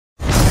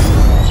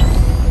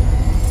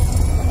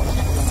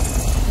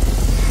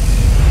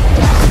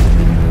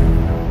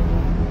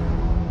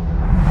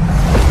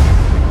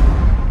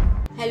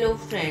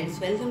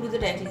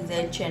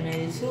XYZ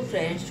channel. So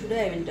friends,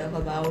 today I will talk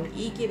about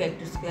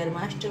EK-Vector²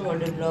 Master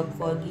Block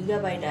for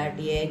GIGABYTE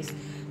RTX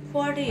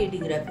 4080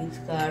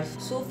 graphics cards.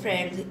 So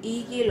friends,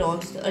 EK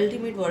launched the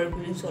ultimate water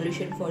cooling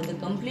solution for the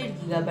complete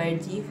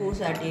GIGABYTE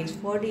GeForce RTX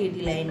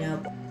 4080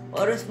 lineup.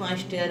 Aorus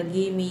Master,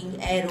 Gaming,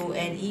 Aero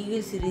and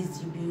Eagle series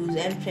GPUs,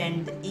 and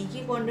friend, the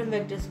EK-Quantum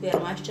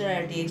Vector² Master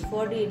RTX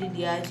 4080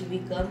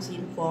 D-RGB comes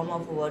in form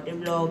of a water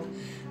block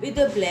with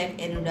a black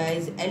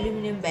anodized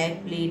aluminium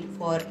backplate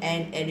for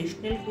an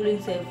additional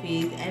cooling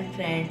surface. And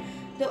friend,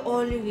 the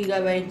all-new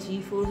GIGABYTE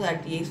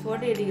GeForce RTX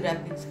 4080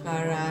 graphics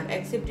cards are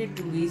accepted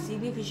to be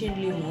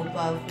significantly more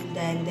powerful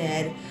than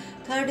their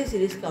 30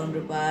 series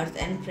counterparts.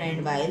 And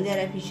friend, while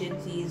their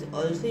efficiency is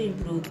also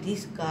improved,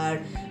 this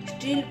card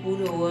still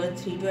pull over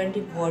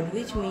 320 watt,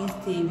 which means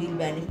they will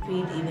benefit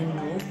even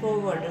more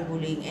from water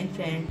cooling. And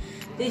friend,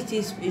 this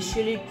is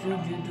especially true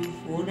due to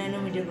 4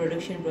 nanometer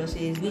production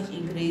process, which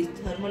increased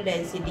thermal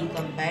density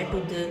compared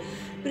to the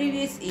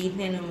previous 8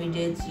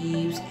 nanometer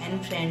chips.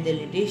 And friend, the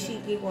latest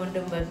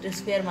EK-Quantum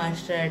Vector²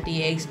 Master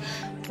RTX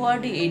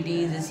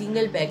 4080 is a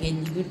single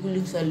package liquid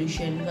cooling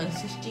solution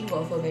consisting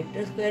of a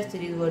Vector²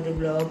 series water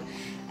block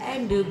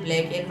and a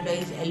black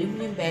anodized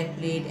aluminum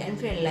backplate. And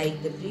friend,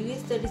 like the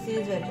previous 30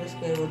 series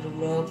Vector² water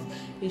blocks,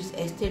 its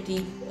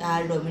aesthetic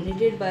are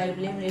dominated by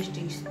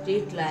minimalistic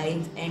straight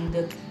lines and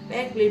the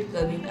backplate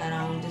coming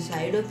around the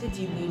side of the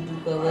GPU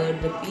to cover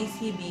the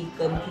PCB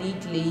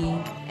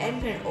completely.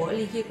 And friend, all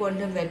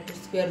EK-Quantum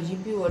Vector²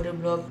 GPU water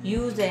block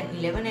use an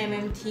 11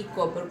 mm thick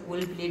copper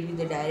cold plate with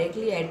a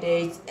directly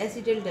attached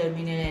acetal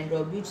terminal and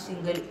robust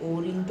single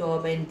O-ring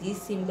top, and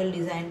this simple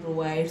design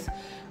provides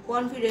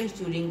confidence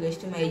during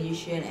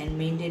customization and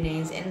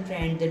maintenance. And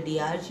friend, the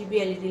D-RGB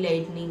LED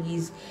lighting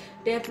is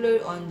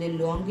deployed on the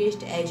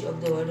longest edge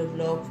of the water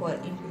block for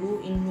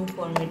improved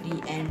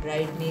uniformity and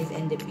brightness,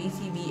 and the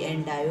PCB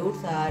and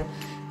diodes are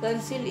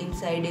concealed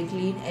inside a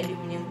clean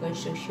aluminum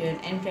construction.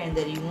 And friend,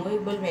 the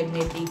removable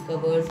magnetic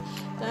covers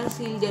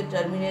conceal the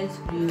terminal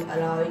screw,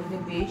 allowing the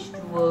base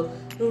to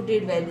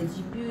rotate while the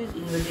GPU is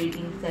inverted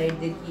inside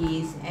the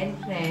case. And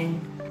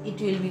friend, it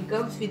will be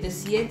comes with a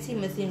CNC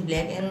machine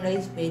black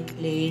anodized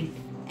plate.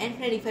 And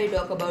friend, if I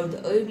talk about the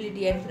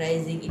availability and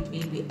pricing, it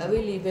will be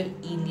available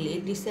in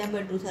late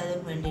December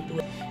 2022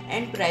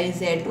 and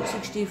priced at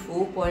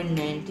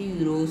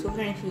 264.90 euros. So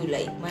friend, if you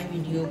like my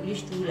video,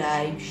 please do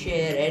like,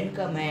 share and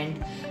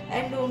comment,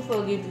 and don't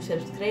forget to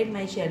subscribe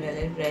my channel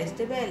and press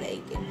the bell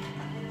icon.